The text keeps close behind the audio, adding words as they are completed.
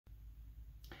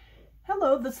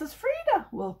Hello, this is Frida.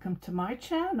 Welcome to my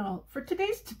channel. For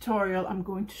today's tutorial, I'm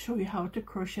going to show you how to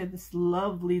crochet this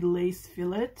lovely lace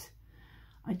fillet.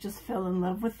 I just fell in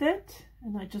love with it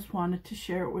and I just wanted to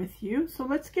share it with you. So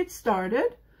let's get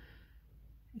started.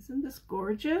 Isn't this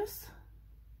gorgeous?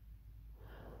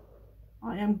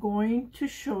 I am going to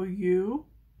show you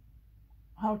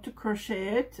how to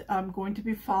crochet it. I'm going to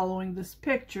be following this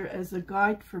picture as a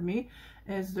guide for me,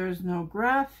 as there's no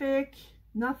graphic,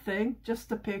 nothing,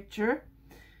 just a picture.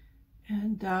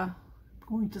 And I'm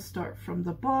going to start from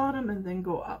the bottom and then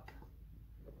go up.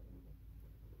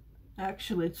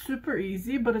 Actually, it's super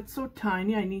easy, but it's so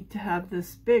tiny. I need to have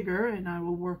this bigger, and I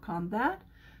will work on that.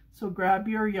 So grab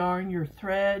your yarn, your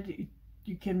thread.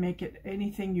 You can make it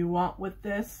anything you want with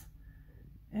this.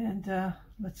 And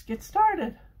let's get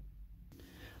started.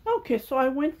 Okay, so I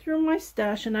went through my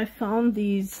stash and I found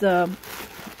these are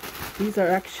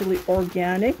actually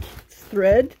organic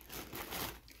thread,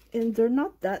 and they're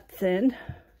not that thin,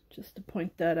 just to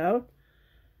point that out.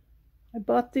 I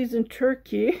bought these in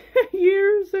Turkey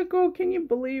years ago. Can you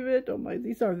believe it? Oh my,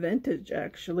 these are vintage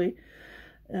actually.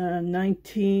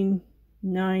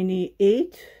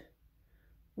 1998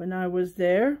 when I was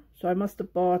there. So I must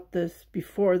have bought this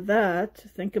before that.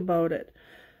 Think about it.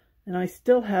 And I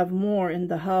still have more in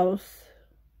the house.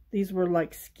 These were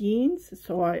like skeins,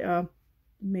 so I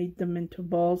made them into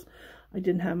balls. I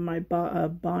didn't have my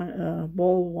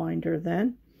ball winder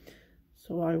then,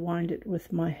 so I wind it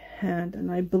with my hand. And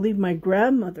I believe my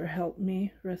grandmother helped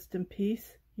me, rest in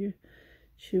peace.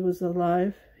 She was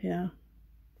alive, yeah.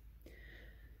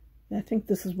 I think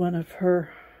this is one of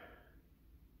her.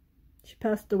 She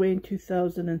passed away in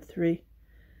 2003.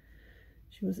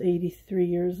 She was 83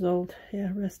 years old.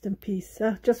 Yeah, rest in peace.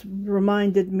 Just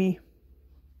reminded me.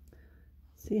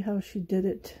 See how she did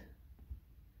it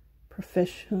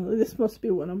professionally. This must be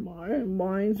one of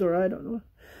mine, or I don't know.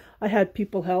 I had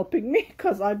people helping me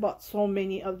because I bought so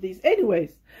many of these.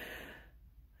 Anyways,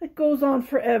 it goes on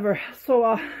forever. So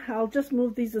I'll just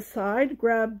move these aside.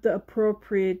 Grab the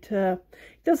appropriate. It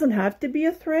doesn't have to be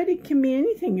a thread. It can be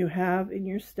anything you have in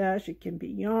your stash. It can be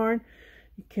yarn.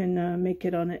 You can make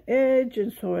it on an edge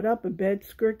and sew it up. A bed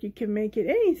skirt, you can make it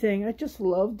anything. I just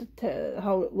love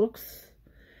how it looks.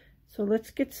 So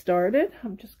let's get started.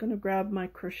 I'm just going to grab my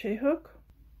crochet hook.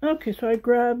 Okay, so I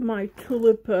grabbed my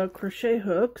tulip crochet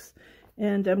hooks,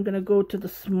 and I'm going to go to the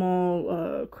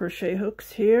small crochet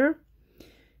hooks here.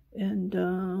 And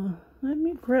let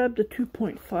me grab the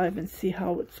 2.5 and see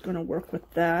how it's going to work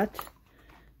with that.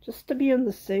 Just to be on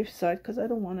the safe side, because I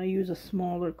don't want to use a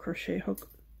smaller crochet hook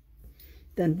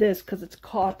than this, because it's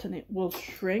cotton, it will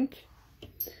shrink.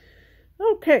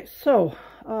 Okay, so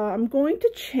I'm going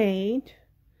to chain,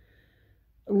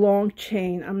 long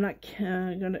chain. I'm not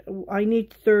gonna, I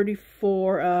need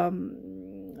 34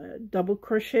 double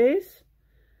crochets.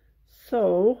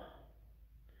 So,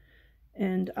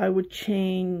 and I would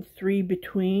chain 3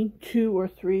 between, 2 or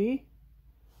 3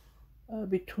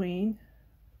 between.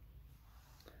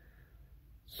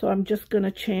 So I'm just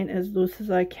gonna chain as loose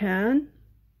as I can.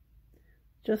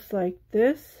 Just like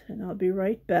this, and I'll be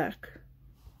right back.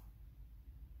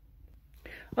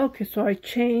 Okay, so I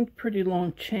chained pretty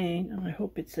long chain, and I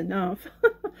hope it's enough.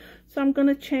 So I'm going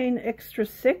to chain extra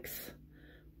 6.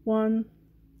 1,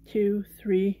 2,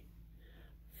 3,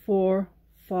 4,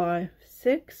 5,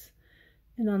 6.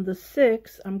 And on the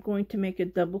 6th, I'm going to make a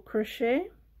double crochet.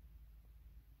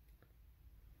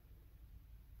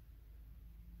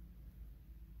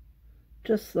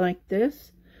 Just like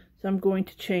this. So I'm going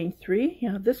to chain 3.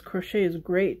 Yeah, this crochet is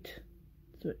great.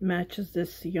 So it matches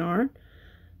this yarn,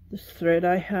 this thread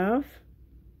I have.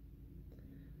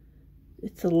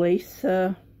 It's a lace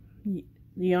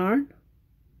yarn,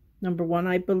 number 1,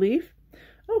 I believe.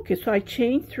 Okay, so I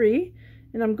chain 3,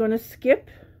 and I'm going to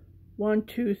skip 1,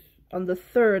 2. On the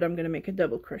 3rd, I'm going to make a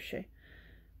double crochet.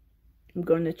 I'm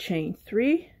going to chain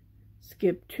 3,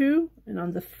 skip 2, and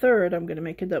on the 3rd, I'm going to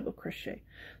make a double crochet.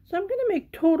 So I'm going to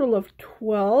make total of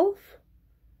 12.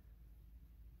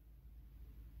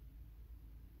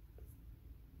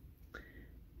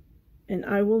 And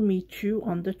I will meet you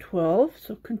on the 12th.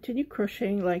 So continue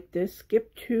crocheting like this.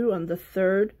 Skip 2 on the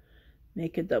 3rd.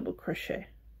 Make a double crochet.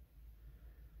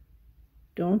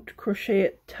 Don't crochet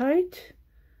it tight,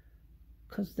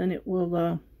 because then it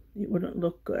wouldn't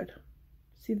look good.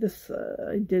 See this?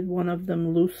 I did one of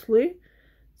them loosely.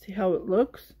 See how it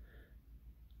looks?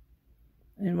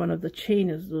 And one of the chain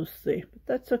is loosely, but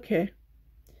that's okay.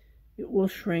 It will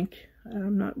shrink.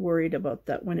 I'm not worried about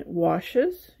that. When it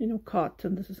washes, you know,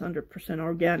 cotton, this is 100%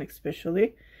 organic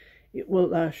especially, it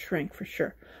will shrink for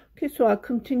sure. Okay, so I'll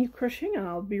continue crocheting and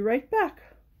I'll be right back.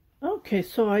 Okay,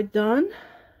 so I done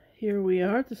here we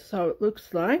are. This is how it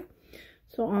looks like.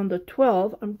 So on the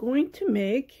 12, I'm going to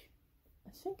make,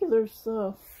 I think there's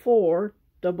 4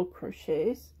 double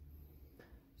crochets.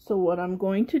 So what I'm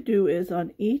going to do is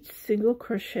on each single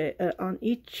crochet, on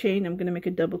each chain, I'm going to make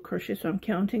a double crochet. So I'm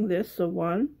counting this. So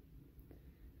 1,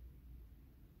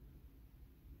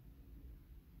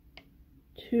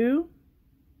 2,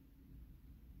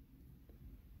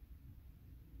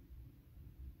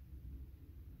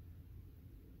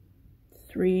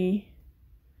 3,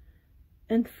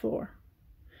 and 4.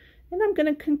 And I'm going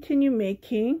to continue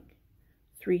making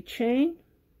 3 chain,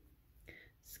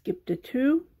 skip the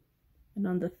 2, and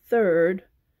on the 3rd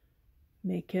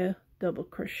make a double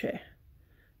crochet.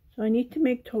 So I need to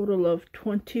make total of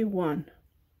 21.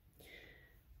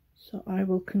 So I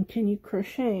will continue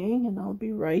crocheting and I'll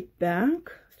be right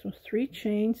back. So 3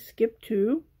 chains, skip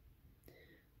 2,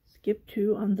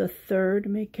 on the 3rd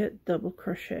make a double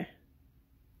crochet.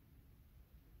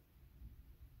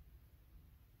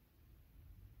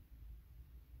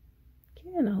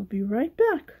 And I'll be right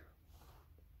back.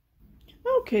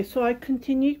 Okay, so I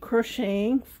continued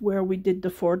crocheting where we did the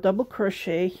 4 double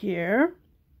crochet here,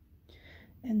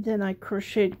 and then I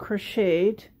crocheted.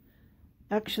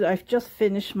 Actually, I've just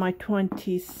finished my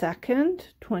 22nd,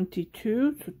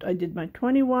 22, so I did my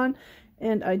 21,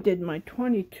 and I did my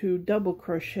 22 double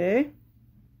crochet.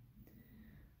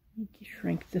 Let me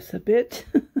shrink this a bit.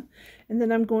 And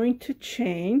then I'm going to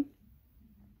chain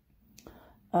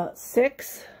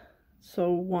 6.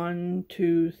 So 1,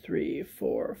 2, 3,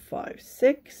 4, 5,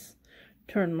 6.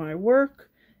 Turn my work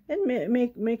and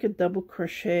make a double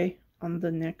crochet on the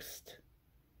next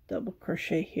double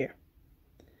crochet here.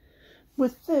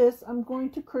 With this, I'm going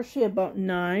to crochet about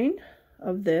 9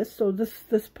 of this. So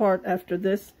this part after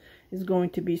this is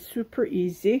going to be super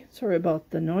easy. Sorry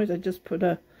about the noise. I just put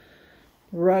a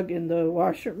rug in the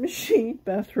washer machine,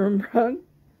 bathroom rug.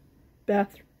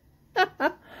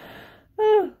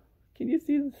 Oh. Can you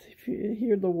see this? If you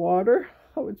hear the water,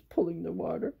 how it's pulling the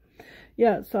water.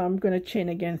 Yeah, so I'm going to chain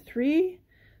again 3.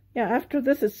 Yeah, after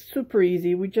this it's super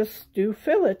easy. We just do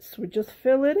fillets. We just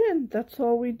fill it in. That's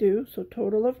all we do. So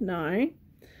total of 9.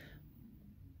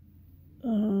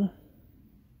 9,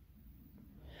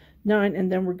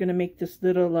 and then we're going to make this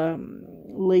little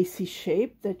lacy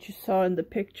shape that you saw in the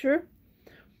picture.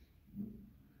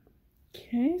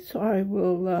 Okay, so I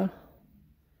will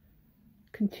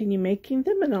continue making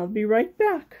them and I'll be right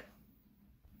back.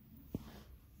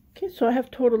 Okay, so I have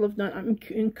total of 9. I'm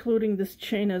including this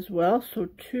chain as well. So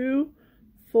 2,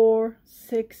 4,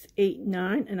 6, 8,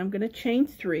 9, and I'm going to chain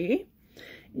 3.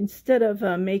 Instead of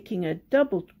making a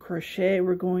double crochet,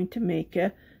 we're going to make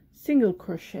a single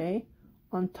crochet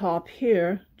on top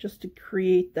here just to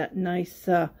create that nice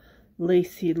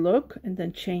lacy look, and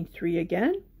then chain 3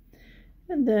 again,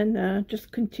 and then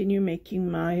just continue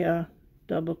making my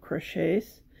double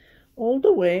crochets all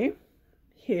the way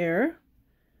here,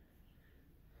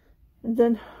 and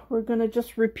then we're going to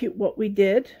just repeat what we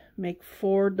did. Make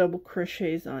 4 double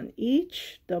crochets on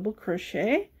each double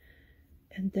crochet,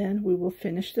 and then we will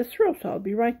finish this row. So I'll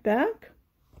be right back.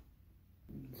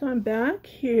 So I'm back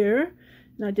here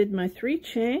and I did my 3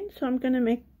 chains, so I'm going to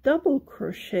make double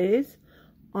crochets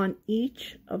on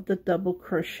each of the double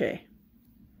crochet.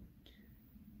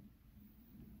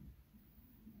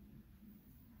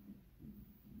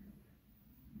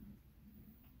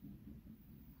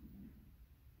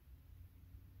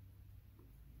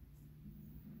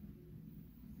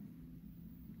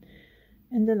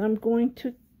 And then I'm going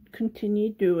to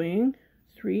continue doing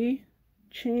 3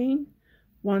 chain,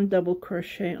 1 double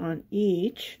crochet on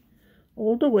each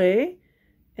all the way,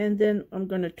 and then I'm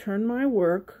going to turn my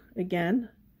work again,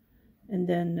 and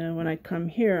then when I come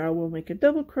here I will make a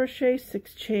double crochet,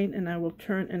 6 chain, and I will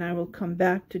turn and I will come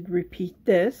back to repeat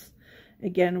this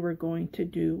again. We're going to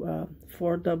do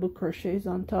 4 double crochets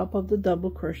on top of the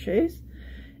double crochets.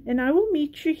 And I will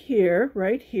meet you here,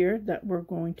 right here, that we're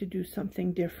going to do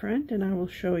something different, and I will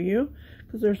show you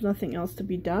because there's nothing else to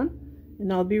be done.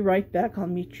 And I'll be right back. I'll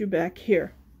meet you back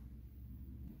here.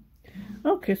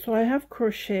 Okay, so I have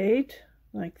crocheted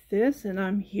like this, and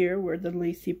I'm here where the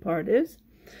lacy part is.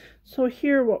 So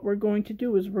here what we're going to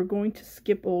do is we're going to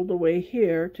skip all the way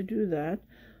here. To do that,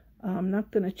 I'm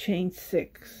not going to chain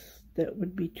 6. That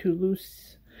would be too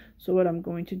loose. So what I'm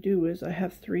going to do is I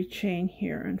have 3 chain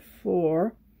here and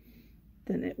 4.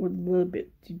 Then it would a little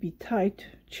bit be tight,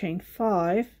 chain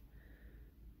 5,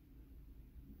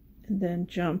 and then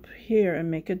jump here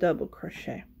and make a double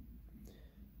crochet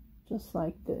just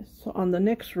like this. So on the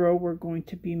next row we're going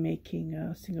to be making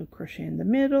a single crochet in the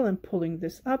middle and pulling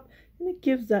this up, and it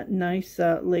gives that nice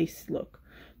lace look.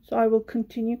 So I will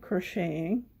continue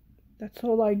crocheting That's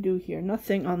all I do here.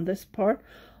 Nothing on this part.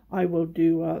 I will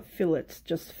do fillets.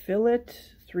 Just fillet,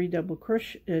 3 double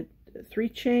crochet, 3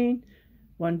 chain,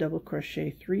 1 double crochet,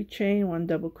 3 chain, 1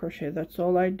 double crochet. That's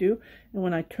all I do. And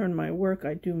when I turn my work,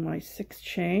 I do my 6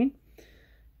 chain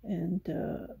and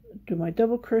do my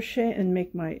double crochet and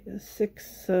make my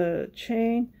 6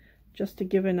 chain, just to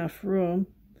give enough room,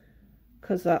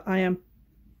 because I am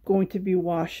going to be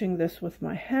washing this with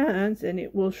my hands and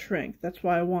it will shrink. That's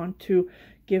why I want to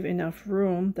give enough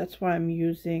room. That's why I'm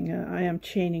using I am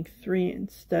chaining 3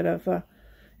 instead of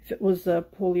if it was a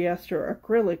polyester or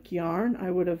acrylic yarn,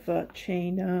 I would have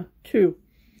chained 2,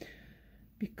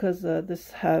 because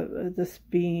this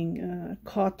being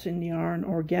cotton yarn,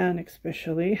 organic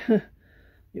especially,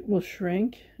 it will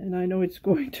shrink, and I know it's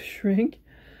going to shrink,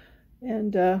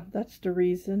 and that's the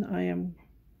reason I am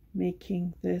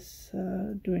making this,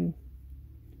 doing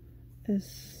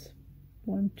this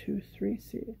 1, 2, 3.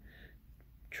 See,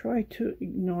 try to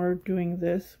ignore doing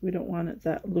this. We don't want it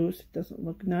that loose. It doesn't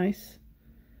look nice.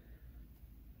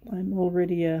 I'm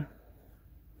already I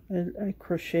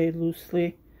crochet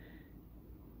loosely,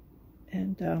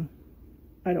 and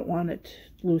I don't want it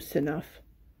loose enough.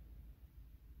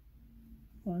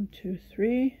 1, 2,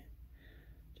 3.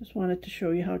 Just wanted to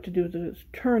show you how to do the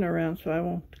turnaround, so I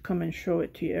won't come and show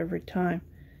it to you every time.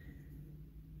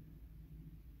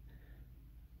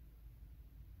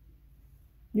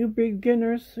 New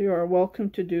beginners, you are welcome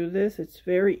to do this. It's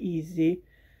very easy.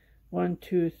 1,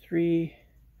 2, 3,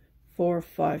 4,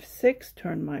 5, 6.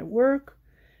 Turn my work,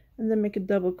 and then make a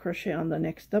double crochet on the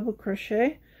next double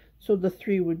crochet. So the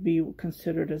 3 would be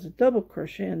considered as a double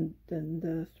crochet, and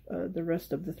then the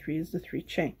rest of the 3 is the 3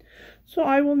 chain. So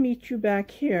I will meet you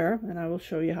back here, and I will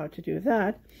show you how to do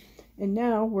that. And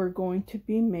now we're going to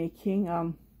be making,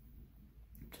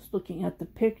 just looking at the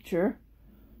picture.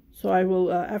 So I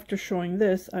will, after showing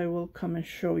this, I will come and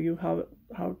show you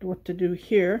what to do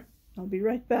here. I'll be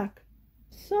right back.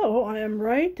 So I am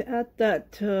right at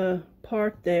that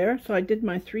part there. So I did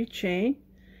my 3 chain.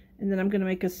 And then I'm going to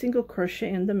make a single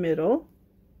crochet in the middle,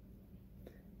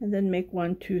 and then make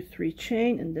 1, 2, 3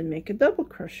 chain, and then make a double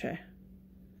crochet.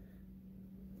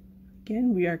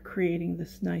 Again, we are creating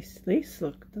this nice lace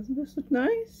look. Doesn't this look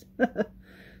nice?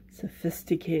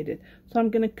 Sophisticated. So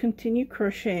I'm going to continue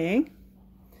crocheting.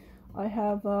 I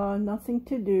have nothing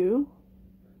to do,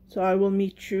 so I will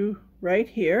meet you right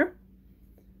here.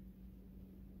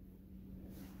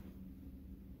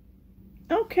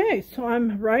 Okay, so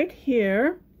I'm right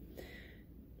here.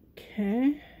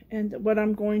 Okay, and what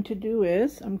I'm going to do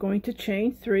is I'm going to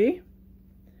chain 3,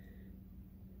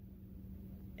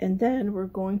 and then we're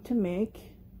going to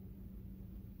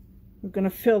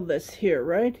fill this here,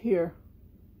 right here.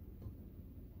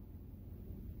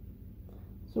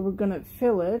 So we're going to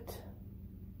fill it.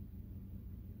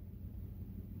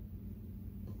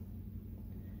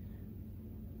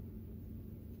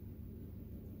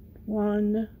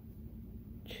 One,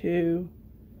 2,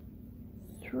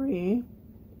 3.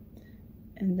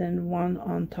 And then 1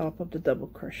 on top of the double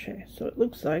crochet. So it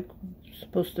looks like it's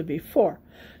supposed to be 4.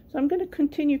 So I'm going to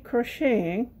continue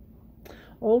crocheting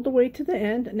all the way to the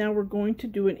end. Now we're going to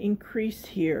do an increase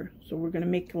here. So we're going to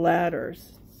make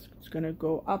ladders. It's going to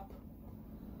go up.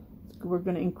 We're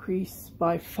going to increase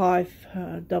by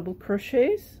 5 double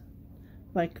crochets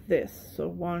like this. So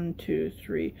 1, 2,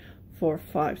 3, 4,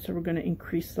 5. So we're going to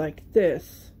increase like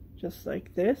this, just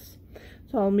like this.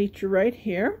 So I'll meet you right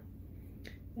here.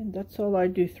 And that's all I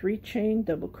do, 3 chain,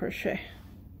 double crochet.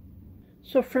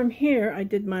 So from here, I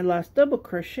did my last double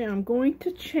crochet. I'm going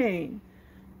to chain.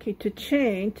 Okay, to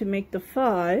chain, to make the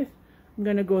 5, I'm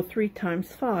going to go 3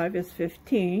 times 5 is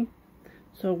 15.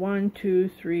 So 1, 2,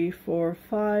 3, 4,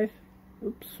 5.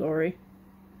 Oops, sorry.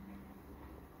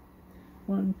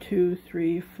 1, 2,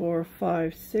 3, 4,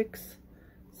 5, 6,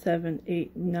 7,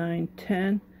 8, 9,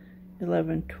 10,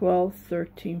 11, 12,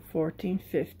 13, 14,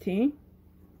 15.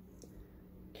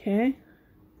 Okay,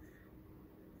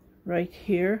 right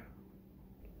here.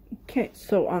 Okay,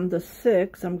 so on the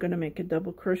 6, I'm going to make a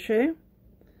double crochet.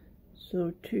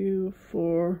 So 2,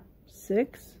 4,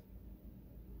 6.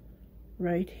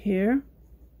 Right here.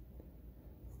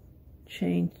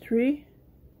 Chain 3.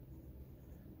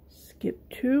 Skip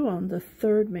 2. On the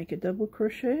 3rd, make a double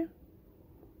crochet.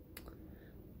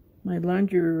 My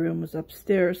laundry room is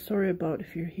upstairs. Sorry about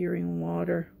if you're hearing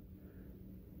water.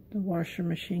 The washer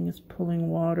machine is pulling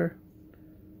water.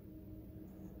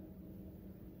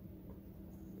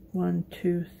 1,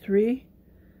 2, 3.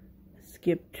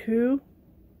 Skip 2.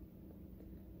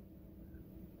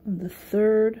 On the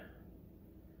 3rd,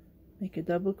 make a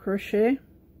double crochet.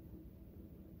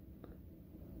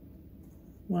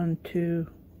 1, 2,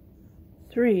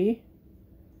 3.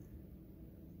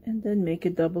 and then make a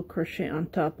double crochet on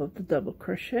top of the double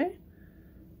crochet.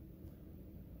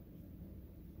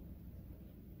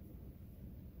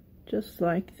 Just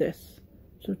like this.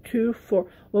 So 2, 4,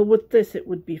 well with this it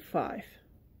would be 5.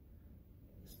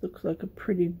 This looks like a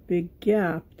pretty big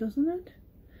gap, doesn't it?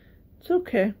 It's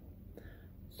okay.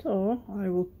 So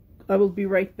I will be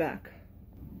right back.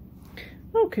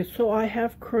 Okay, so I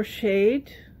have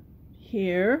crocheted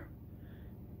here,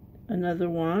 another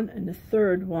one, and the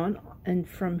third one, and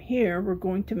from here we're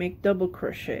going to make double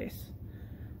crochets.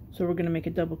 So we're going to make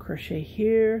a double crochet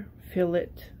here, fillet,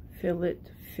 fillet,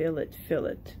 fillet,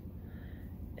 fillet,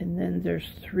 and then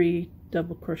there's 3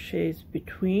 double crochets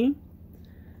between.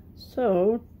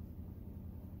 So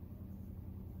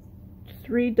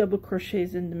 3 double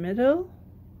crochets in the middle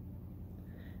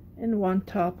and 1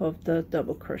 top of the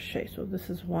double crochet. So this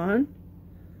is 1,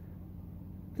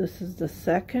 this is the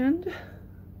second.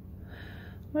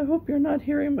 I hope you're not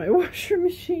hearing my washer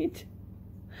machine.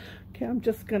 Okay, I'm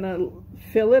just gonna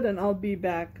fill it and I'll be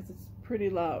back because it's pretty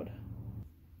loud.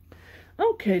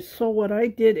 Okay, so what I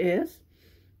did is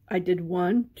I did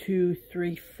 1, 2,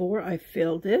 3, 4. I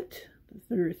filled it.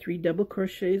 There are 3 double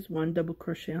crochets, 1 double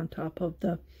crochet on top of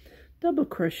the double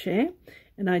crochet,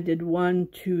 and I did 1,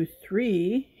 2,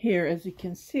 3 here, as you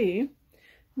can see.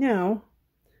 Now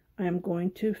I'm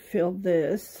going to fill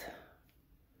this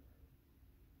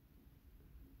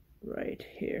right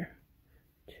here.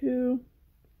 2,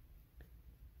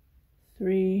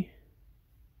 3,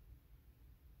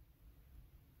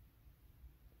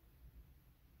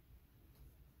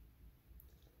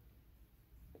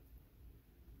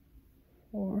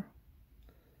 4,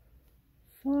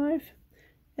 5,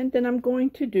 and then I'm going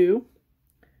to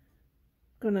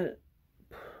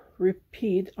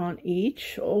repeat on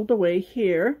each all the way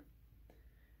here,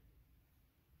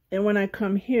 and when I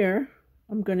come here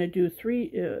I'm going to do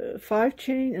 5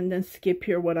 chain and then skip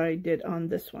here what I did on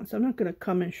this one. So I'm not going to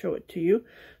come and show it to you.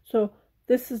 So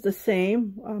this is the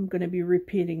same. I'm going to be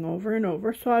repeating over and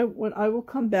over. So I will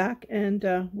come back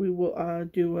and we will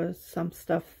do some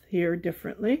stuff here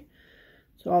differently.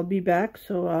 So I'll be back.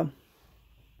 So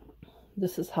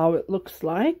this is how it looks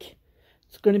like.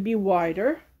 It's going to be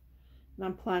wider, and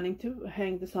I'm planning to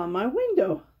hang this on my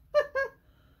window.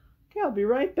 Okay, I'll be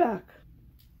right back.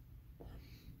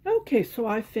 Okay, so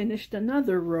I finished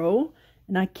another row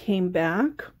and I came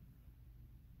back.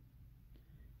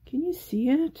 Can you see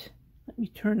it? Let me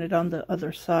turn it on the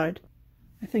other side.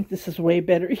 I think this is way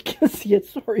better. You can see it.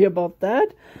 Sorry about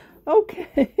that.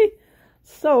 Okay,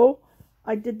 so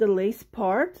I did the lace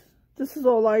part. This is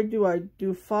all I do. I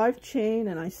do 5 chain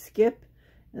and I skip,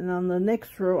 and on the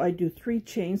next row I do 3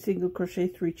 chain, single crochet,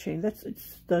 3 chain.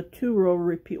 It's the 2 row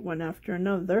repeat one after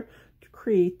another to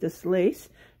create this lace.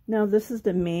 Now this is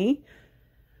the main.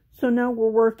 So now we're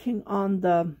working on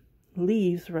the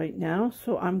leaves right now.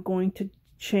 So I'm going to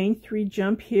chain 3,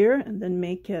 jump here, and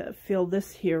then fill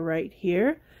this here right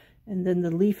here, and then the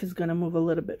leaf is going to move a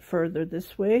little bit further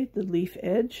this way, the leaf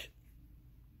edge,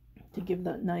 to give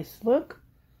that nice look.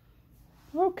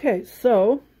 Okay,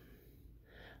 so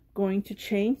going to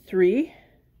chain 3,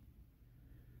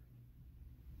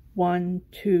 1,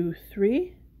 2,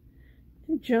 3,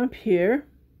 and jump here.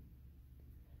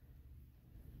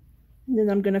 And then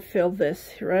I'm going to fill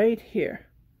this right here.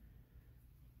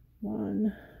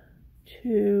 1,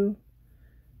 2,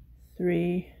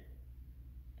 3,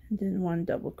 and then 1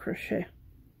 double crochet.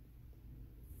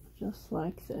 Just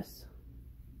like this.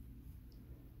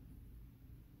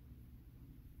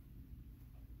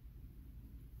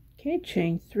 Okay,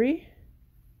 chain 3.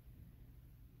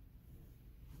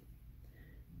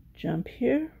 Jump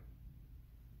here.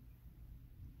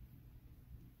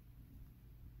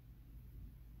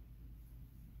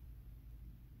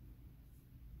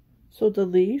 So the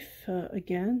leaf,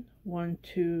 again, 1,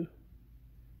 2,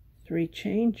 3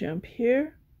 chain, jump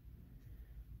here,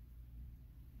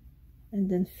 and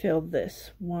then fill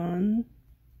this. 1,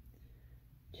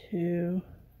 2,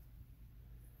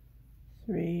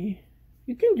 3.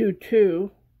 You can do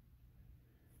 2.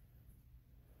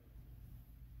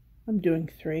 I'm doing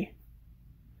 3.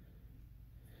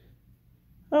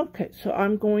 Okay, so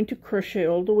I'm going to crochet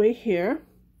all the way here,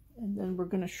 and then we're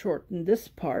going to shorten this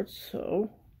part. So.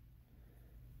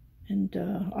 And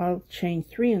I'll chain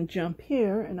 3 and jump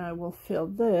here, and I will fill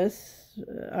this.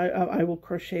 I will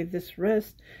crochet this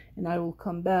rest, and I will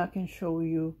come back and show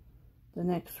you the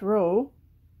next row.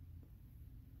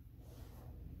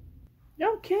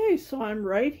 Okay, so I'm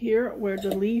right here where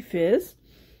the leaf is.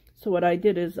 So what I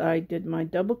did is I did my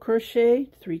double crochet,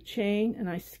 3 chain, and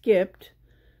I skipped.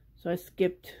 So I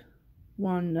skipped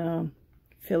 1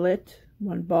 fillet,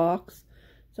 1 box.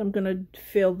 So I'm going to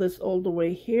fill this all the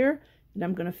way here. and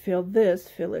I'm going to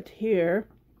fill it here,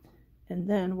 and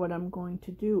then what I'm going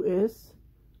to do is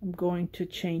I'm going to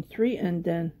chain 3 and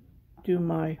then do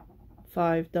my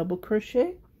 5 double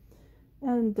crochet.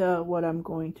 And what I'm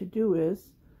going to do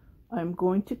is I'm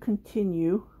going to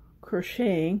continue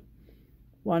crocheting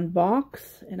 1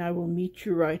 box, and I will meet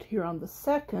you right here on the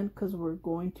second, because we're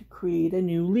going to create a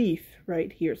new leaf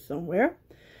right here somewhere,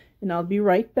 and I'll be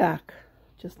right back.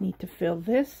 Just need to fill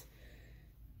this.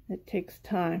 It takes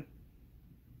time.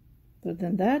 Other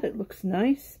than that, it looks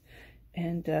nice,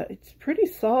 and it's pretty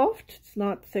soft. It's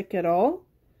not thick at all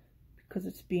because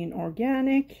it's being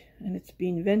organic and it's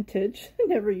being vintage. I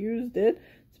never used it.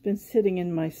 It's been sitting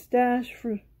in my stash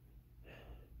for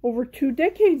over 2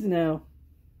 decades now.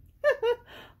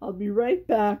 I'll be right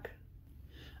back.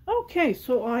 Okay,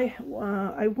 so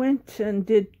I went and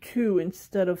did 2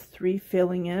 instead of 3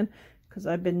 filling in, because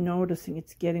I've been noticing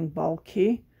it's getting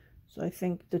bulky. So I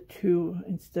think the 2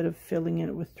 instead of filling in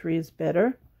it with 3 is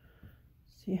better.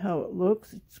 See how it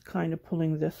looks? It's kind of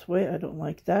pulling this way. I don't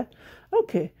like that.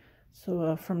 Okay,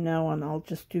 so from now on I'll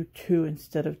just do 2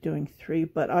 instead of doing 3.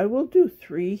 But I will do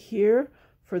 3 here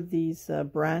for these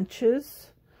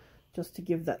branches, just to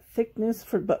give that thickness.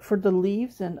 But for the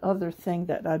leaves and other thing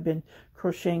that I've been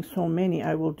crocheting so many,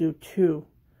 I will do 2,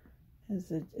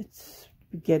 as it's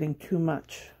getting too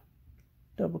much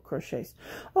double crochets.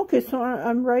 Okay, so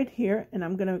I'm right here, and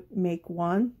I'm gonna make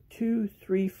 1, 2,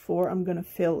 3, 4. I'm gonna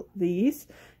fill these,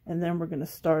 and then we're gonna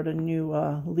start a new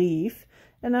leaf.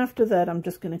 And after that, I'm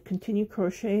just gonna continue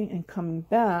crocheting and coming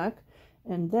back,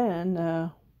 and then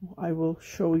I will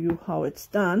show you how it's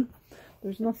done.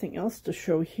 There's nothing else to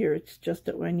show here. It's just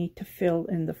that I need to fill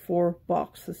in the 4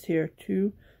 boxes here.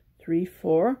 2, 3,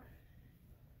 4.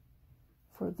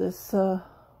 For this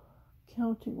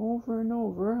counting over and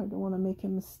over, I don't want to make a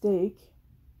mistake.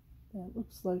 That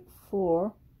looks like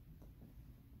 4.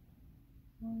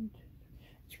 1, 2, 3.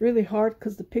 It's really hard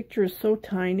because the picture is so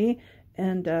tiny,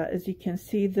 and as you can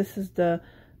see, this is the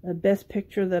best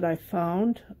picture that I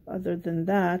found. Other than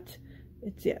that,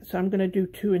 it's, yeah, so I'm going to do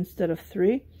 2 instead of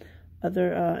 3.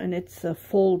 And it's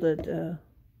folded,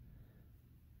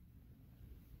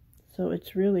 so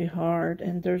it's really hard,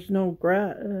 and there's no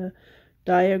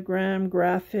diagram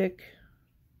graphic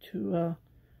to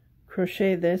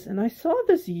crochet this. And I saw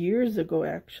this years ago,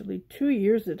 actually 2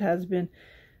 years it has been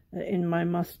in my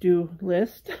must-do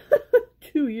list.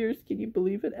 2 years, can you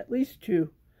believe it? At least 2.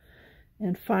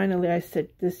 And finally I said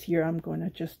this year I'm going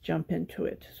to just jump into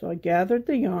it. So I gathered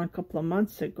the yarn a couple of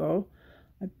months ago.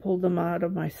 I pulled them out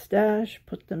of my stash,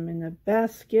 put them in a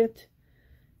basket.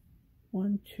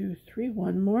 1, 2, 3,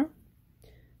 1 more.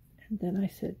 And then I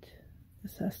said,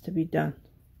 this has to be done.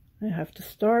 I have to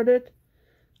start it.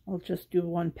 I'll just do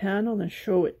 1 panel and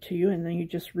show it to you, and then you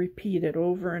just repeat it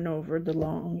over and over the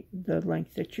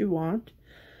length that you want.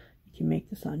 You can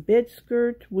make this on bed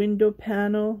skirt, window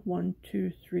panel, 1,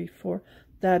 2, 3, 4.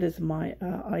 That is my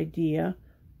idea.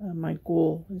 My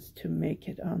goal is to make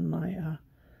it on my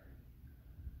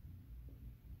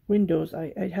windows.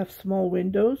 I have small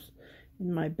windows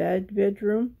in my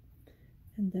bedroom,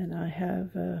 and then I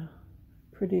have a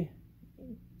pretty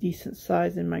decent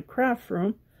size in my craft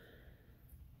room,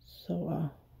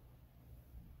 so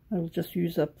I will just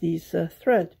use up these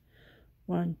thread.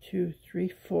 1, 2, 3,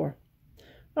 4.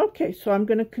 Okay, so I'm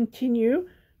going to continue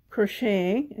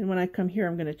crocheting, and when I come here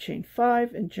I'm going to chain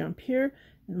 5 and jump here,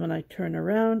 and when I turn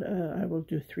around I will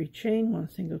do 3 chain, 1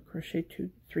 single crochet, 2,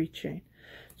 3 chain.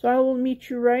 So I will meet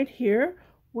you right here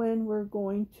when we're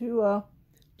going to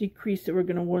decrease it. We're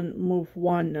going to move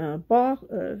 1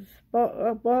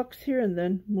 box here, and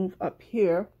then move up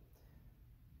here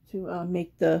to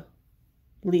make the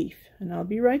leaf. And I'll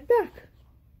be right back.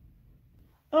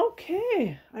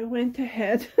 Okay, I went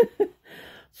ahead.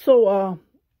 So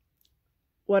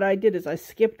what I did is I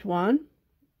skipped one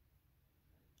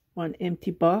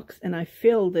empty box, and I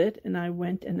filled it, and I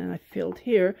went and then I filled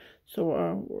here.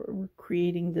 So we're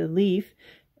creating the leaf,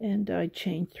 and I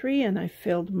chained 3, and I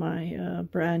filled my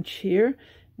branch here,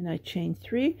 and I chained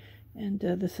 3, and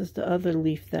this is the other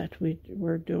leaf that we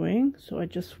were doing. So I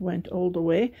just went all the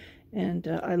way, and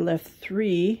I left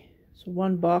 3. So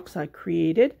 1 box I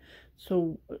created.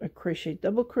 So I crochet,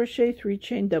 double crochet, 3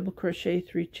 chain, double crochet,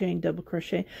 3 chain, double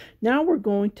crochet. Now we're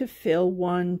going to fill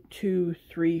 1, 2,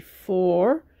 3,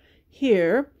 4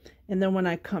 here, and then when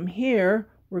I come here,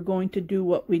 we're going to do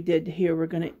what we did here. We're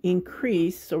going to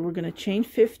increase, so we're going to chain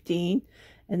 15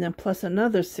 and then plus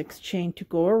another 6 chain to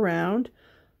go around.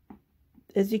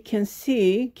 As you can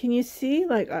see, can you see,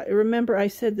 like, I remember I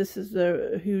said this is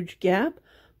a huge gap,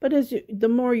 but the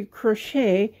more you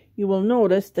crochet, you will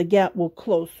notice the gap will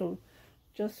close. So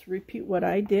just repeat what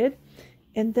I did,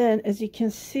 And then, as you can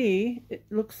see, it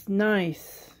looks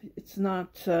nice. It's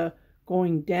not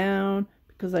going down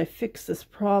because I fixed this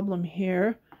problem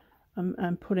here.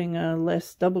 I'm putting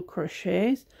less double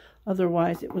crochets.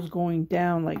 Otherwise, it was going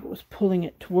down, like it was pulling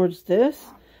it towards this.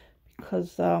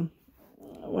 Because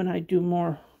when I do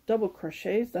more double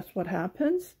crochets, that's what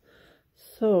happens.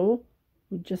 So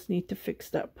we just need to fix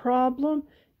that problem.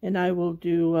 And I will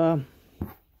do,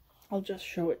 I'll just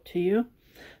show it to you.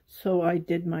 So I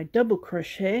did my double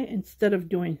crochet. Instead of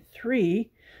doing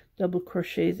 3 double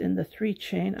crochets in the 3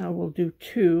 chain, I will do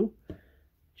 2,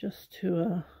 just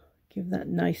to give that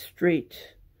nice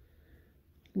straight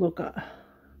look.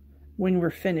 When we're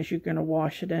finished, you're going to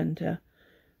wash it and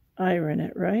iron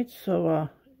it, right? So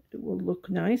it will look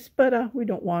nice, but we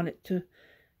don't want it to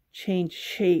change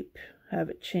shape, have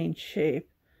it change shape.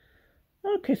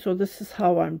 Okay, so this is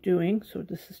how I'm doing. So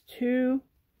this is 2.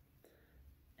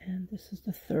 And this is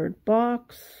the 3rd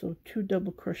box, so 2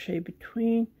 double crochet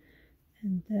between,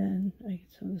 and then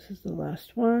so this is the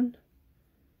last one,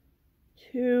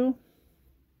 2,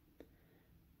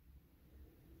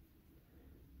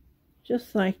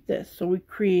 just like this. So we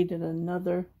created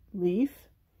another leaf.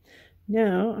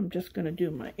 Now I'm just going to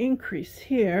do my increase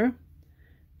here,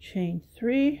 chain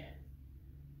 3,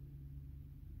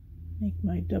 make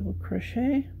my double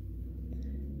crochet,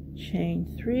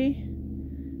 chain 3,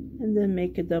 and then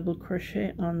make a double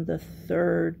crochet on the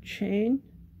 3rd chain,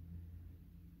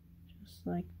 just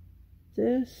like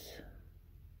this.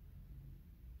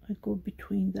 I go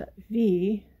between that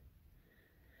V,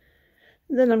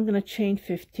 and then I'm going to chain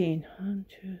 15. 1,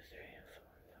 2, 3,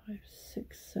 4, 5,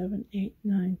 6, 7, 8,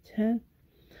 9, 10,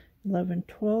 11,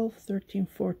 12, 13,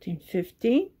 14,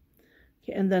 15.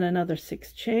 Okay, and then another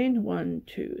 6 chain. 1,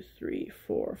 2, 3,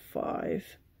 4,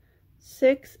 5,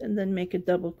 6, and then make a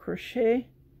double crochet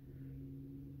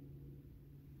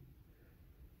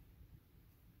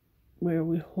where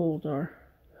we hold our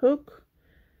hook,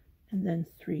 and then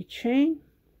 3 chain,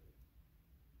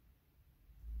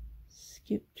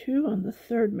 skip 2 on the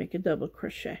 3rd, make a double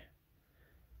crochet,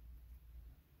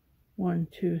 1,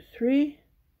 2, 3,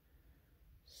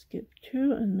 skip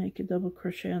 2 and make a double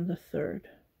crochet on the 3rd,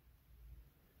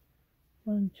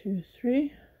 1, 2,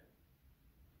 3,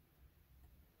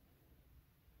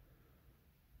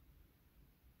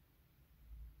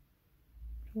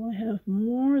 do I have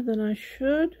more than I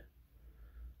should?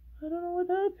 I don't know what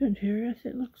happened here. I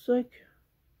think it looks like,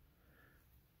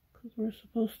 because we're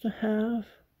supposed to have,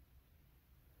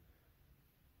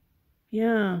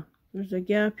 yeah, there's a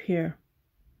gap here.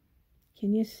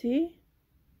 Can you see?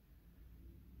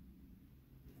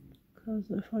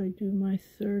 Because if I do my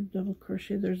 3rd double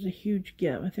crochet, there's a huge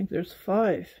gap. I think there's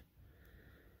 5.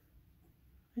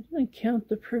 I didn't count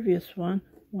the previous one.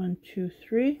 1, 2,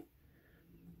 3.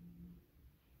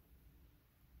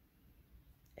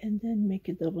 And then make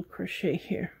a double crochet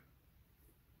here.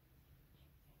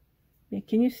 Yeah,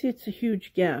 can you see it's a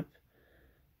huge gap?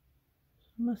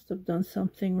 I must have done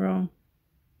something wrong.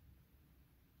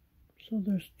 So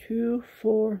there's 2,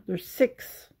 4, there's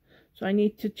 6. So I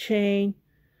need to chain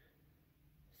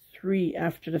 3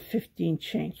 after the 15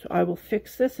 chain. So I will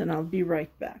fix this and I'll be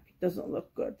right back. It doesn't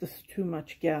look good. This is too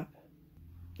much gap.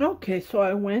 Okay, so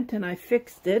I went and I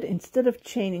fixed it. Instead of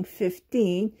chaining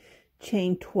 15,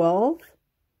 chain 12.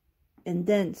 And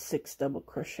then 6 double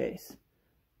crochets,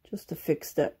 just to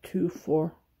fix that 2,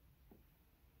 4.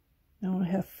 Now I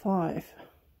have 5.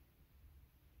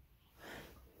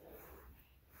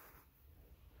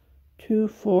 2,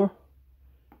 4,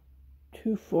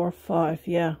 2, 4, 5.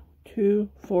 Yeah, 2,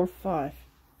 4, 5.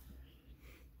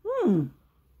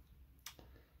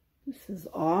 This is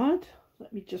odd.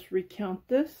 Let me just recount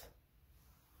this.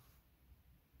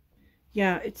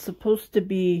 Yeah, it's supposed to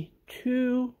be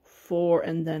 2, 4,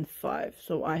 and then 5.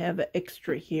 So I have an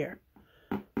extra here.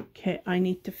 Okay, I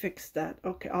need to fix that.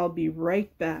 Okay, I'll be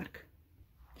right back.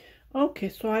 Okay,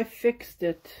 so I fixed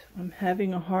it. I'm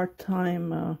having a hard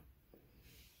time.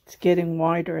 It's getting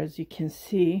wider, as you can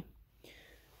see.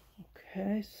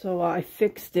 Okay, so I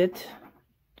fixed it.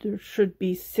 There should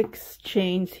be 6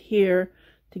 chains here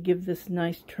to give this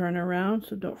nice turnaround,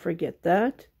 so don't forget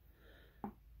that,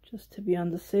 just to be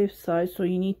on the safe side. So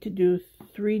you need to do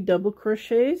 3 double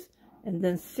crochets and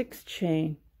then 6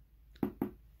 chain.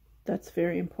 That's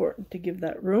very important to give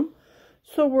that room.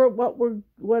 So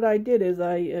what I did is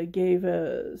I gave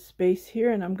a space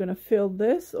here, and I'm going to fill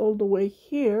this all the way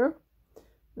here.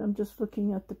 I'm just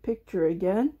looking at the picture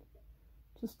again,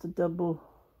 just a double,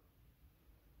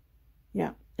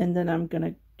 yeah, and then I'm going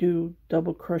to do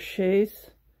double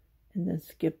crochets and then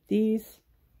skip these,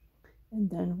 and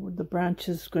then the branch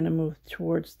is going to move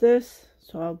towards this.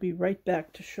 So I'll be right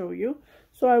back to show you.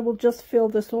 So I will just fill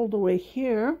this all the way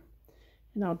here,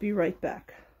 and I'll be right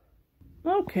back.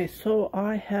 Okay, so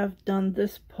I have done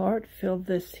this part, filled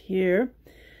this here,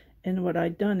 and what I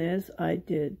done is I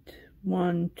did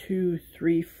 1, 2,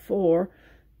 3, 4.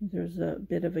 There's a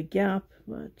bit of a gap,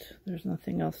 but there's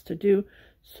nothing else to do.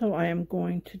 So I am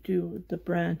going to do the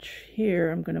branch here.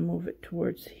 I'm going to move it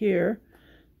towards here.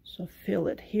 So fill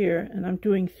it here, and I'm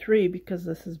doing 3 because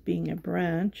this is being a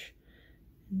branch.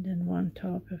 And then 1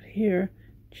 top of here,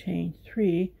 chain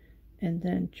 3, and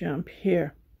then jump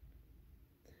here.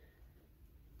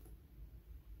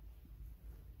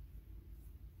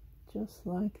 Just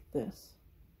like this.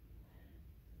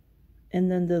 And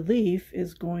then the leaf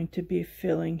is going to be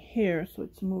filling here, so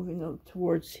it's moving up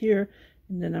towards here,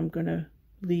 and then I'm going to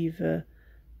leave a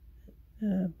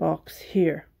box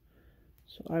here.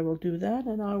 So I will do that,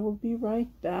 and I will be right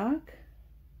back.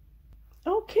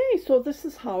 Okay, so this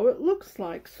is how it looks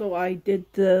like. So I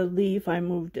did the leaf, I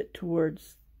moved it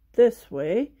towards this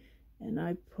way, and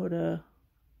I put a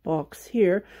box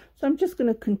here. So I'm just going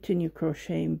to continue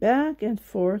crocheting back and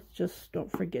forth. Just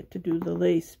don't forget to do the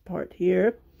lace part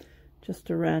here. Just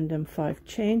a random 5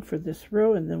 chain for this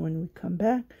row, and then when we come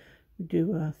back we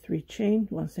do a 3 chain,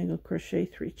 1 single crochet,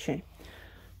 3 chain.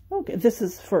 Okay, this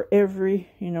is for every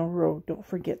row. Don't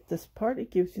forget this part.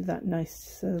 It gives you that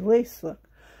nice lace look.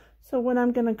 So when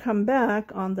I'm going to come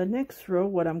back on the next row,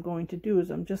 what I'm going to do is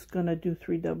I'm just going to do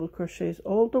 3 double crochets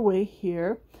all the way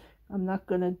here. I'm not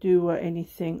going to do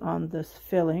anything on this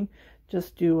filling,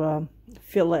 just do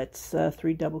fillets,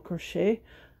 3 double crochet,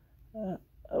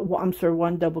 I'm sorry,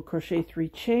 1 double crochet, 3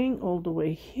 chain all the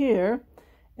way here,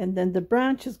 and then the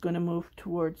branch is going to move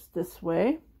towards this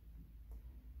way,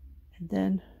 and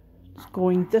then it's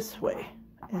going this way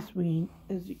as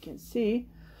you can see.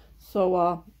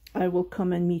 So I will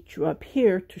come and meet you up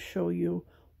here to show you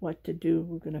what to do.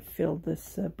 We're going to fill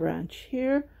this branch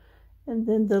here. And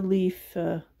then the leaf,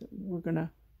 we're going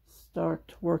to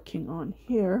start working on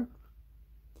here.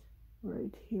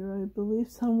 Right here, I believe,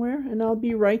 somewhere. And I'll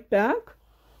be right back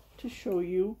to show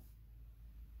you.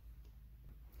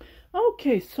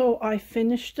 Okay, so I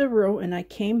finished the row and I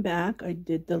came back. I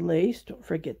did the lace. Don't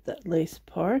forget that lace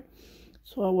part.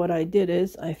 So what I did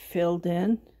is I filled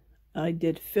in. I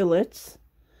did fillets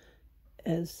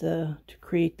as to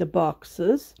create the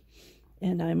boxes.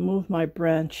 And I moved my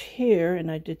branch here, and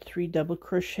I did 3 double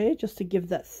crochet just to give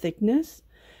that thickness.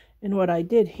 And what I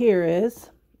did here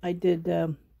is I did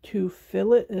 2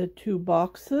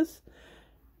 boxes,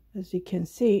 as you can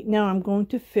see. Now I'm going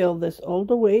to fill this all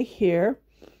the way here,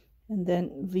 and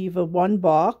then leave a 1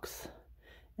 box,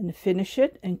 and finish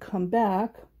it, and come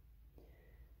back,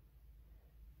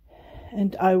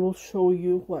 and I will show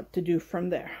you what to do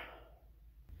from there.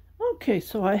 Okay,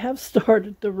 so I have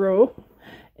started the row.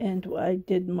 And I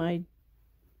did my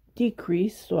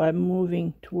decrease, so I'm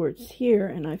moving towards here,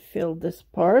 and I filled this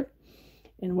part.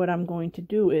 And what I'm going to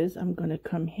do is I'm going to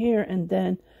come here and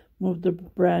then move the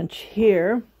branch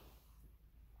here.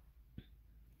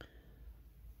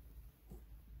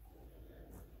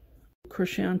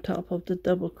 Crochet on top of the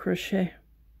double crochet.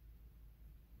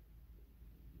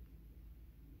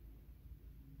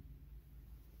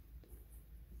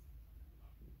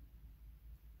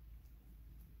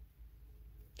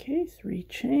 Okay, 3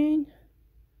 chain.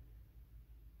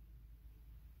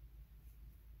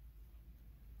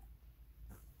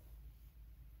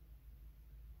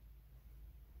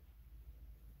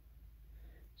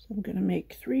 So I'm going to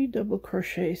make 3 double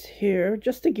crochets here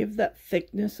just to give that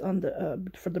thickness on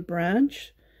the for the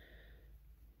branch.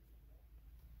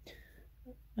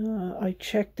 I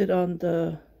checked it on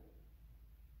the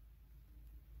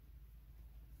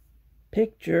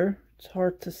picture. It's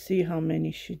hard to see how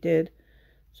many she did.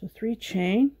 So 3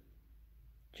 chain,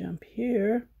 jump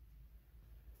here,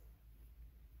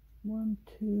 1,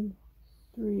 2,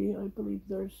 3. I believe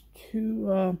there's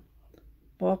 2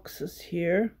 boxes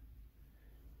here.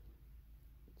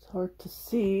 It's hard to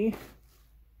see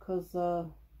because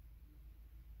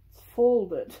it's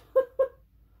folded.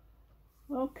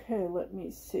 Okay, let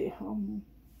me see.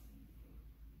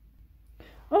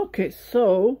 Okay,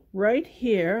 so right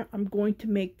here I'm going to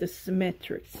make the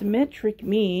symmetric. Symmetric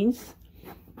means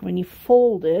when you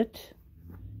fold it,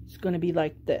 it's going to be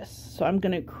like this. So I'm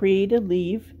going to create a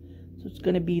leaf, so it's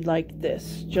going to be like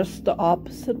this, just the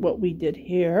opposite what we did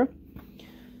here.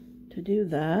 To do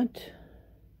that,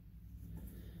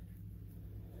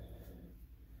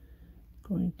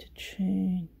 I'm going to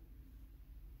chain.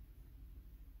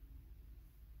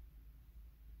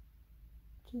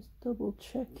 Just double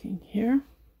checking here.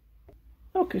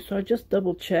 Okay, so I just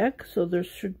double check. So there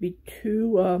should be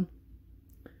 2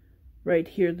 right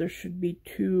here. There should be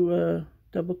 2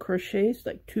 double crochets,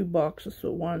 like 2 boxes.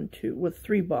 So 1, 2, with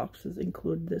 3 boxes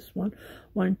include this one.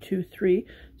 1, 2, 3.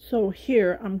 So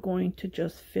here I'm going to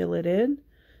just fill it in.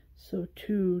 So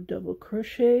 2 double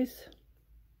crochets,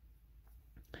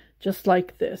 just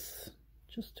like this,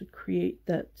 just to create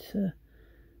that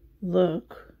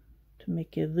look, to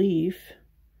make a leaf.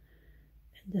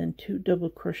 And then 2 double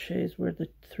crochets where the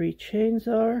 3 chains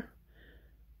are.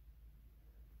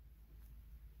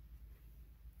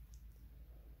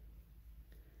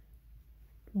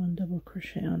 One double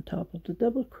crochet on top of the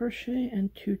double crochet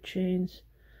and 2 chains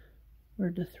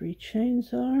where the 3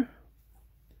 chains are,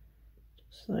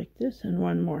 just like this, and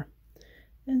 1 more.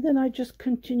 And then I just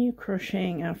continue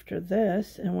crocheting after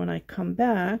this, and when I come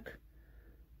back,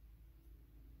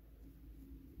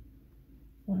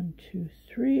 1, 2,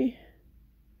 3.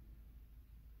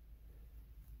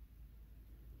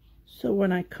 So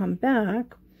when I come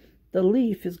back, the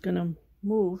leaf is going to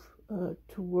move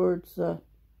towards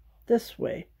this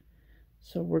way.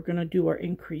 So we're going to do our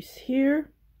increase here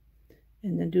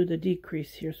and then do the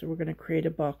decrease here. So we're going to create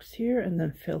a box here and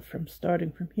then fill from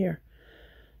starting from here.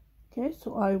 Okay,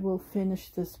 so I will finish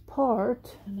this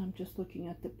part, and I'm just looking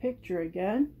at the picture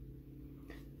again,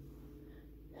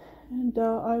 and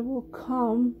I will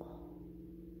come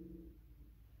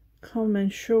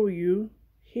and show you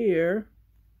here,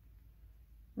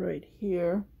 right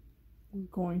here. We're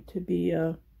going to be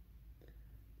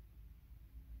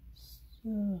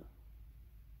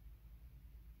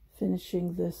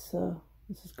finishing this.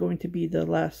 This is going to be the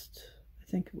last. I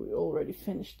think we already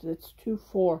finished it. It's 2,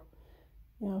 4.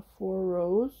 Yeah, 4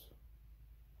 rows.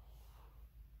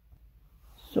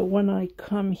 So when I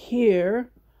come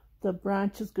here, the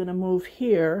branch is going to move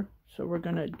here. So we're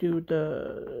going to do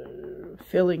the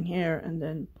filling here and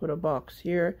then put a box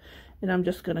here. And I'm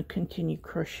just going to continue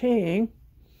crocheting.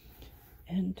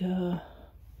 And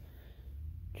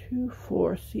 2,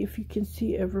 4. See if you can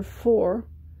see every 4.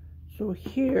 So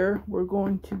here we're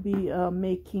going to be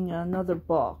making another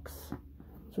box.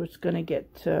 So it's going to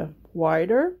get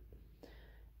wider.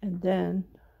 And then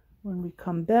when we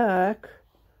come back,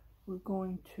 we're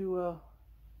going to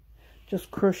just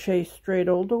crochet straight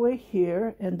all the way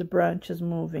here, and the branch is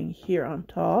moving here on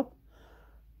top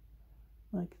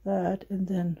like that. And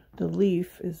then the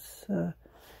leaf is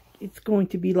it's going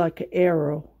to be like an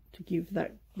arrow to give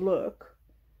that look.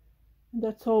 And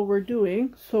that's all we're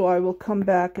doing. So I will come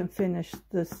back and finish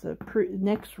this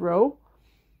next row,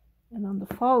 and on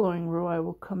the following row I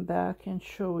will come back and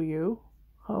show you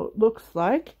how it looks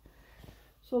like.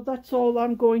 So that's all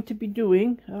I'm going to be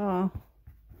doing.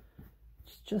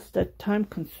 It's just that time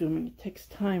consuming. It takes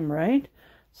time, right?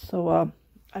 So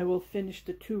I will finish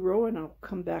the 2 row and I'll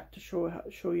come back to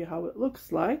show you how it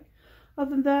looks like.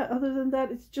 Other than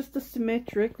that, it's just a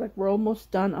symmetric. Like, we're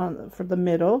almost done for the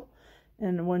middle,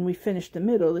 and when we finish the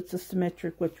middle, it's a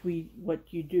symmetric. What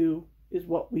you do is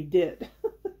what we did.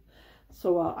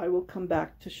 So I will come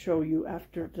back to show you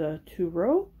after the 2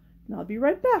 row, and I'll be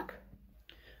right back.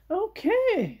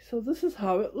 Okay, so this is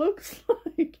how it looks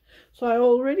like. So I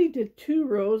already did 2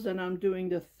 rows, and I'm doing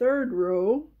the 3rd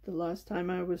row the last time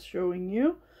I was showing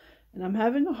you, and I'm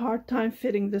having a hard time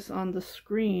fitting this on the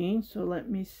screen. So let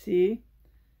me see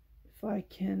if I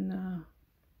can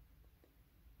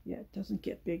yeah, it doesn't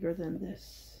get bigger than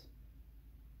this.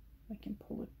 I can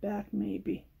pull it back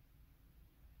maybe.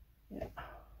 Yeah,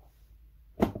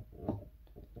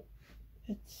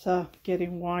 it's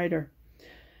getting wider.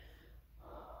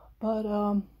 But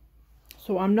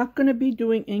so I'm not going to be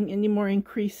doing any more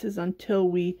increases until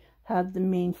we have the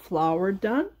main flower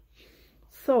done.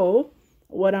 So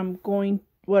what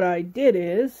I did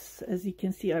is, as you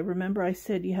can see, I remember I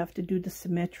said you have to do the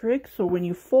symmetric. So when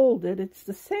you fold it, it's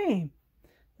the same.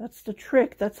 That's the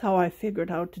trick. That's how I figured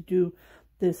how to do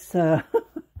this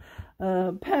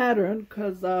pattern,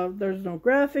 because there's no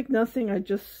graphic, nothing. I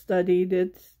just studied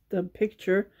it, the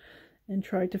picture, and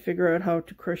try to figure out how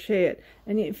to crochet it.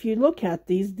 And if you look at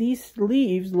these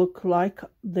leaves look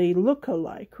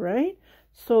alike, right?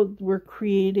 So we're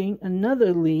creating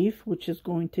another leaf, which is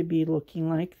going to be looking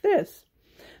like this.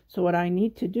 So what I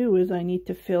need to do is I need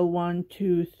to fill 1,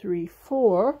 2, 3,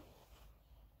 4,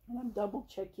 and I'm double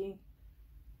checking.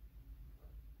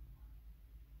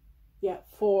 Yeah,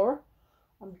 4.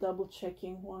 I'm double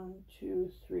checking 1,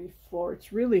 2, 3, 4.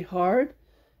 It's really hard.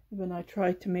 Even I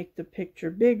tried to make the picture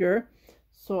bigger.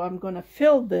 So I'm going to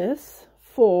fill this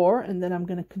 4, and then I'm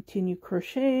going to continue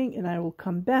crocheting, and I will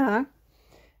come back.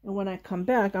 And when I come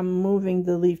back, I'm moving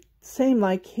the leaf same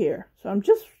like here. So I'm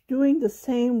just doing the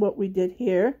same what we did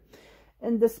here,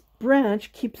 and this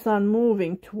branch keeps on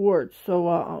moving towards. So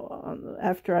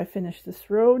after I finish this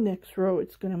row, next row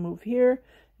it's going to move here,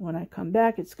 When I come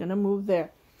back, it's going to move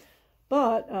there.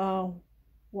 But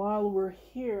while we're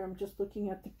here, I'm just looking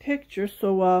at the picture.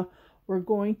 So we're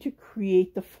going to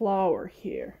create the flower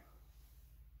here.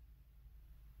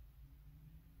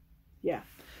 Yeah.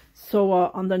 So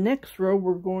on the next row,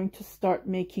 we're going to start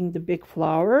making the big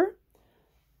flower.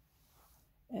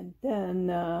 And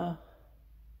then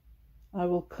I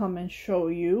will come and show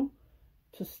you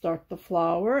to start the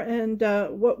flower. And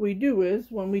what we do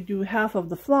is, when we do half of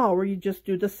the flower, you just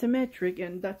do the symmetric,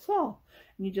 and that's all.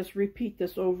 And you just repeat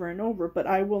this over and over. But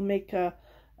I will make a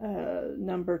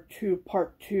number 2,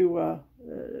 part 2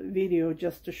 video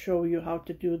just to show you how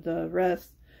to do the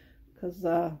rest, because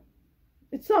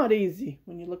it's not easy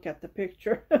when you look at the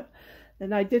picture.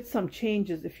 And I did some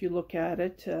changes. If you look at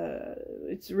it,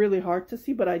 it's really hard to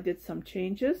see, but I did some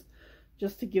changes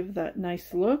just to give that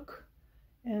nice look.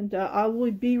 And I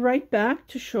will be right back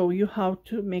to show you how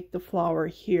to make the flower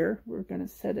here. We're going to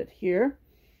set it here,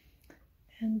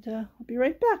 and I'll be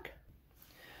right back.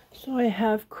 So I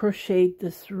have crocheted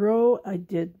this row. I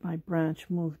did my branch,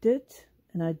 moved it,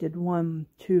 and I did 1,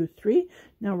 2, 3.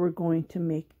 Now we're going to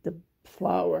make the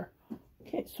flower.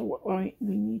 Okay, so what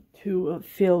we need to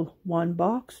fill 1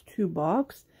 box, 2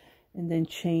 box, and then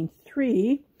chain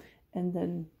 3, and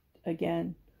then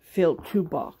again fill 2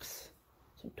 box.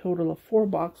 So total of 4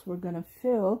 box we're going to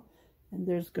fill, and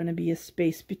there's going to be a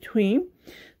space between.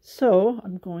 So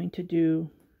I'm going to do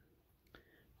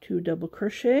 2 double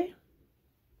crochet,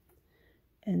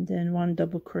 and then 1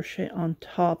 double crochet on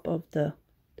top of the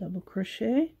double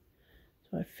crochet.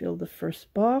 So I filled the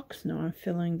first box. Now I'm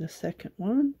filling the second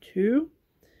one, 2,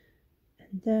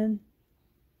 and then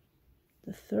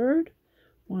the third,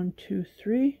 1, 2,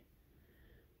 3.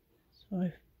 So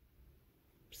I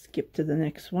skip to the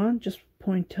next one. Just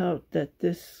point out that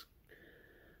this,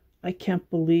 I can't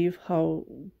believe how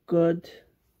good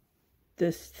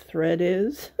this thread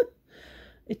is.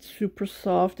 It's super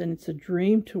soft, and it's a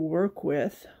dream to work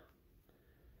with.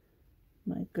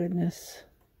 My goodness.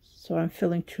 So I'm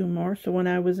filling 2 more. So when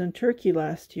I was in Turkey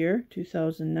last year,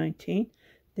 2019,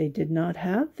 they did not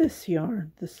have this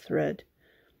yarn, this thread.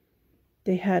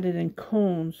 They had it in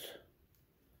cones.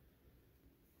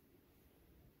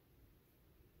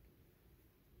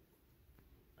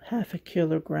 Half a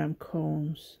kilogram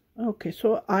cones. Okay,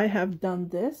 so I have done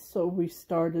this. So we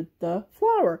started the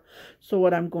flower. So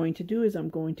what I'm going to do is I'm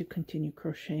going to continue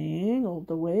crocheting all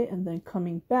the way, and then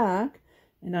coming back,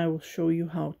 and I will show you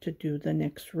how to do the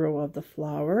next row of the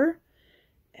flower,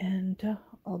 and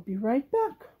I'll be right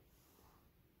back.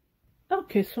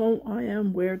 Okay, so I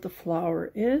am where the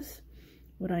flower is.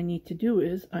 What I need to do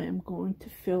is I am going to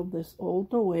fill this all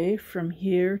the way from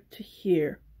here to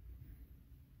here.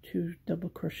 2 double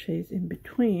crochets in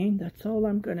between. That's all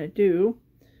I'm going to do.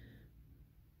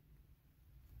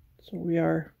 So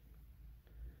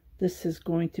this is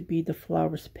going to be the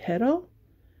flower's petal,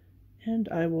 and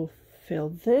I will fill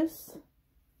this,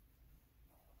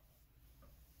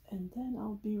 and then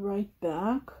I'll be right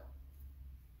back.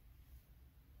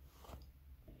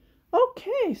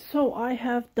 Okay, so I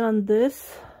have done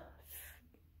this,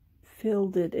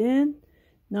 filled it in.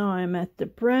 Now I'm at the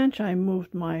branch. I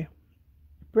moved my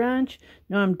branch.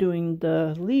 Now I'm doing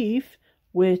the leaf,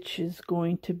 which is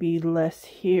going to be less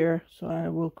here. So I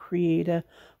will create a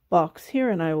box here,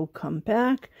 and I will come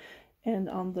back. And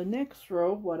on the next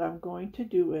row, what I'm going to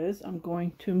do is I'm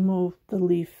going to move the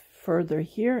leaf further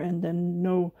here, and then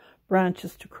no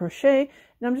branches to crochet.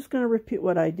 And I'm just going to repeat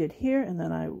what I did here, and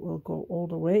then I will go all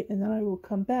the way, and then I will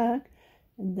come back.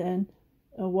 And then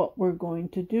what we're going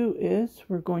to do is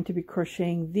we're going to be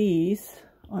crocheting these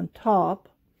on top,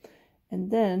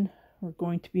 and then we're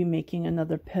going to be making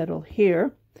another petal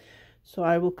here. So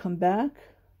I will come back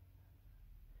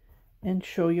and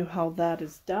show you how that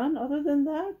is done. Other than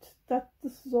that,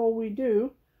 this is all we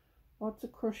do. Lots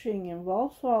of crocheting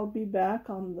involved. So I'll be back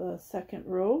on the second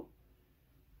row.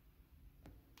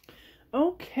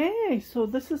 Okay, so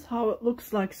this is how it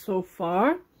looks like so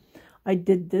far. I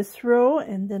did this row,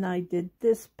 and then I did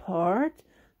this part.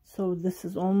 So this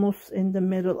is almost in the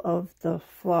middle of the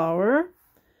flower.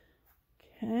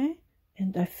 Okay,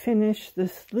 and I finished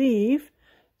this leaf.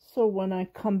 So when I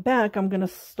come back, I'm going to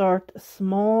start a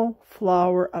small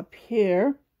flower up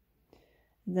here.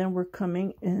 And then we're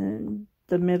coming in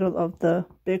the middle of the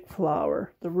big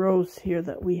flower, the rose here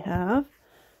that we have.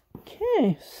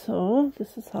 Okay, so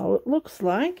this is how it looks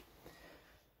like.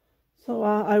 So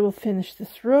I will finish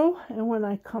this row, and when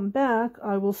I come back,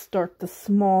 I will start the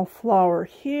small flower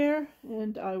here,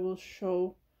 and I will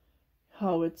show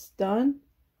how it's done.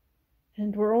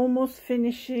 And we're almost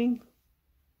finishing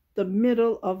the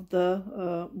middle of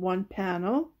the one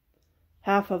panel,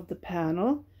 half of the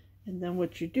panel, And then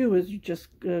what you do is you just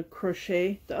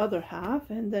crochet the other half,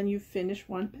 and then you finish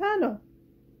one panel.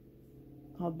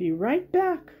 I'll be right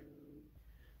back.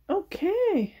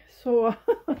 Okay, so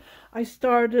I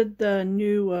started the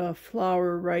new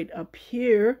flower right up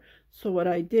here. So what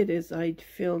I did is I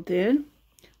filled in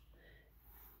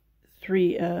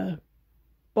 3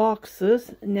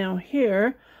 boxes. Now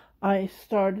here I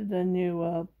started a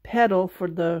new petal for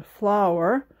the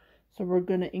flower, so we're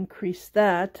going to increase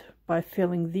that by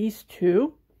filling these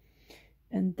 2,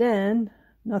 and then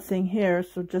nothing here,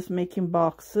 so just making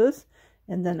boxes,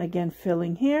 and then again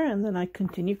filling here, and then I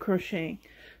continue crocheting.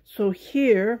 So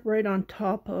here right on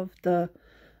top of the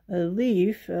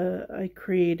leaf I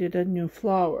created a new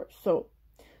flower. So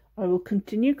I will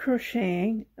continue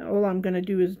crocheting. All I'm going to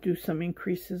do is do some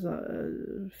increases,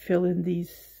 fill in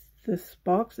this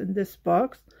box and this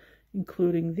box,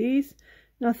 including these.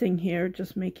 Nothing here,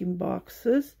 just making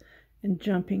boxes and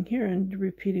jumping here and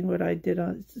repeating what I did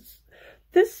on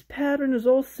this pattern. Is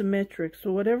all symmetric,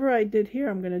 so whatever I did here,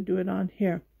 I'm going to do it on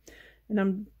here. And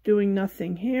I'm doing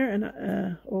nothing here,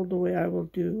 and all the way I will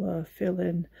do fill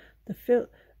in the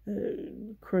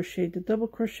crochet, the double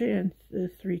crochet, and the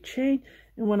 3 chain.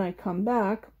 And when I come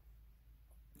back,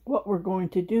 what we're going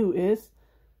to do is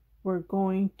we're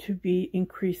going to be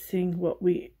increasing what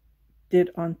we did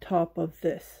on top of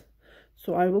this.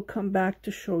 So I will come back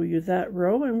to show you that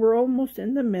row, and we're almost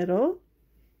in the middle.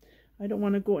 I don't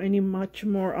want to go any much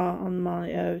more on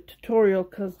my tutorial,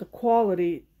 because the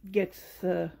quality gets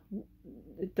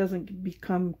it doesn't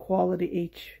become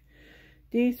quality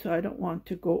HD, so I don't want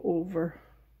to go over.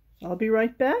 So I'll be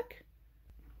right back.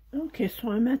 Okay,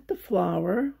 so I'm at the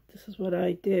flower. This is what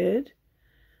I did.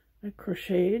 I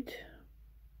crocheted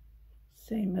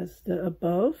same as the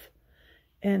above,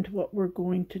 and what we're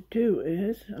going to do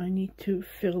is I need to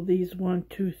fill these 1,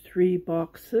 2, 3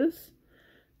 boxes.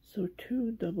 So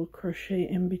 2 double crochet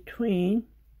in between,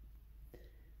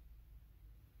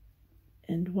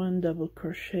 and 1 double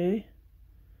crochet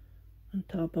on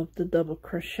top of the double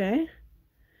crochet,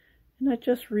 and I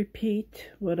just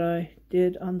repeat what I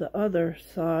did on the other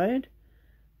side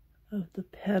of the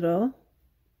petal.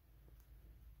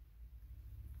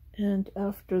 And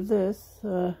after this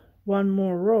 1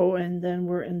 more row, and then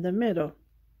we're in the middle,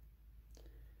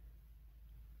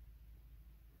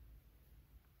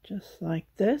 just like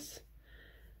this.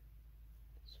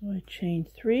 So I chain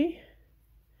 3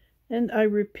 and I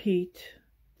repeat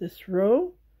this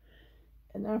row,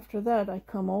 and after that I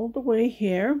come all the way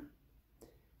here,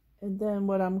 and then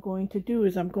what I'm going to do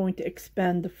is I'm going to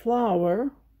expand the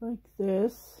flower like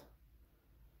this,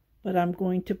 but I'm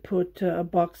going to put a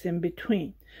box in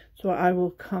between. So I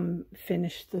will come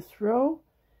finish this row,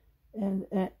 and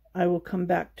I will come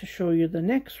back to show you the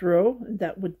next row.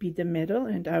 That would be the middle,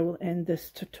 and I will end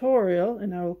this tutorial,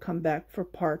 and I will come back for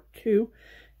part 2.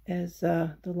 As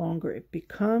the longer it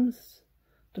becomes,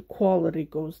 the quality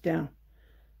goes down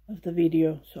of the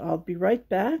video. So I'll be right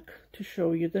back to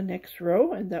show you the next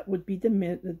row, and that would be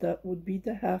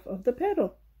the half of the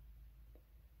petal.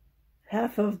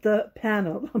 Half of the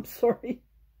panel, I'm sorry.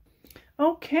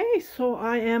 Okay, so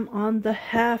I am on the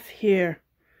half here,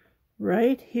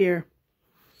 right here.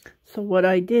 So what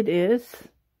I did is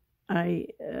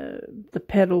the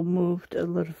petal moved a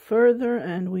little further,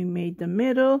 and we made the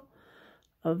middle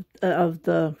of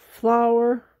the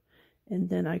flower, and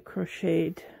then I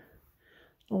crocheted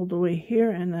all the way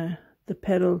here, and the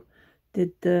petal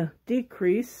did the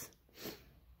decrease,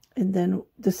 and then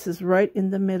this is right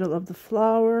in the middle of the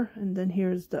flower, and then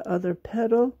here's the other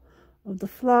petal of the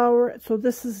flower. So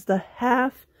this is the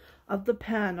half of the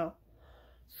panel.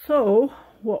 So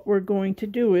what we're going to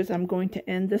do is I'm going to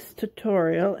end this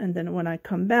tutorial, and then when I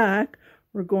come back,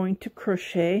 we're going to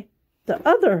crochet the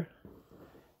other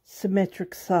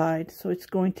symmetric side. So it's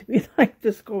going to be like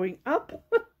this going up.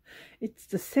 It's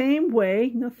the same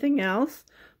way, nothing else,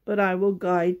 but I will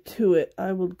guide to it.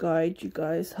 I will guide you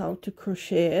guys how to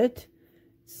crochet it.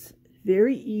 It's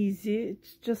very easy.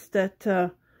 It's just that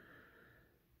the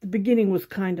beginning was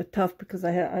kind of tough because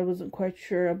I wasn't quite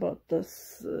sure about the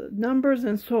numbers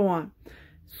and so on.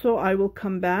 So I will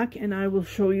come back and I will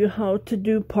show you how to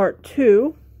do part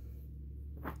 2,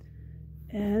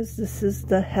 as this is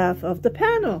the half of the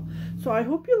panel. So I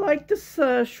hope you like this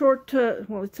short,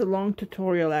 well, it's a long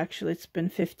tutorial actually. It's been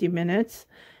 50 minutes,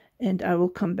 and I will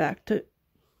come back to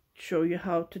show you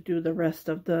how to do the rest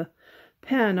of the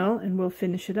panel, and we'll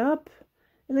finish it up,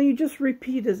 and then you just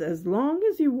repeat it as long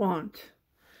as you want.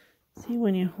 See,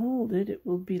 when you hold it, it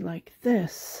will be like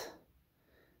this.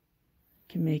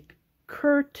 You can make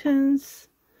curtains,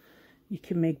 you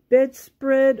can make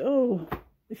bedspread. Oh,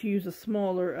 if you use a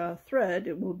smaller thread,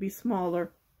 it will be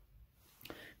smaller,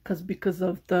 because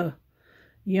of the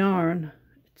yarn,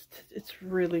 it's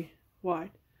really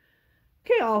wide.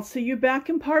 Okay, I'll see you back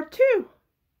in part 2.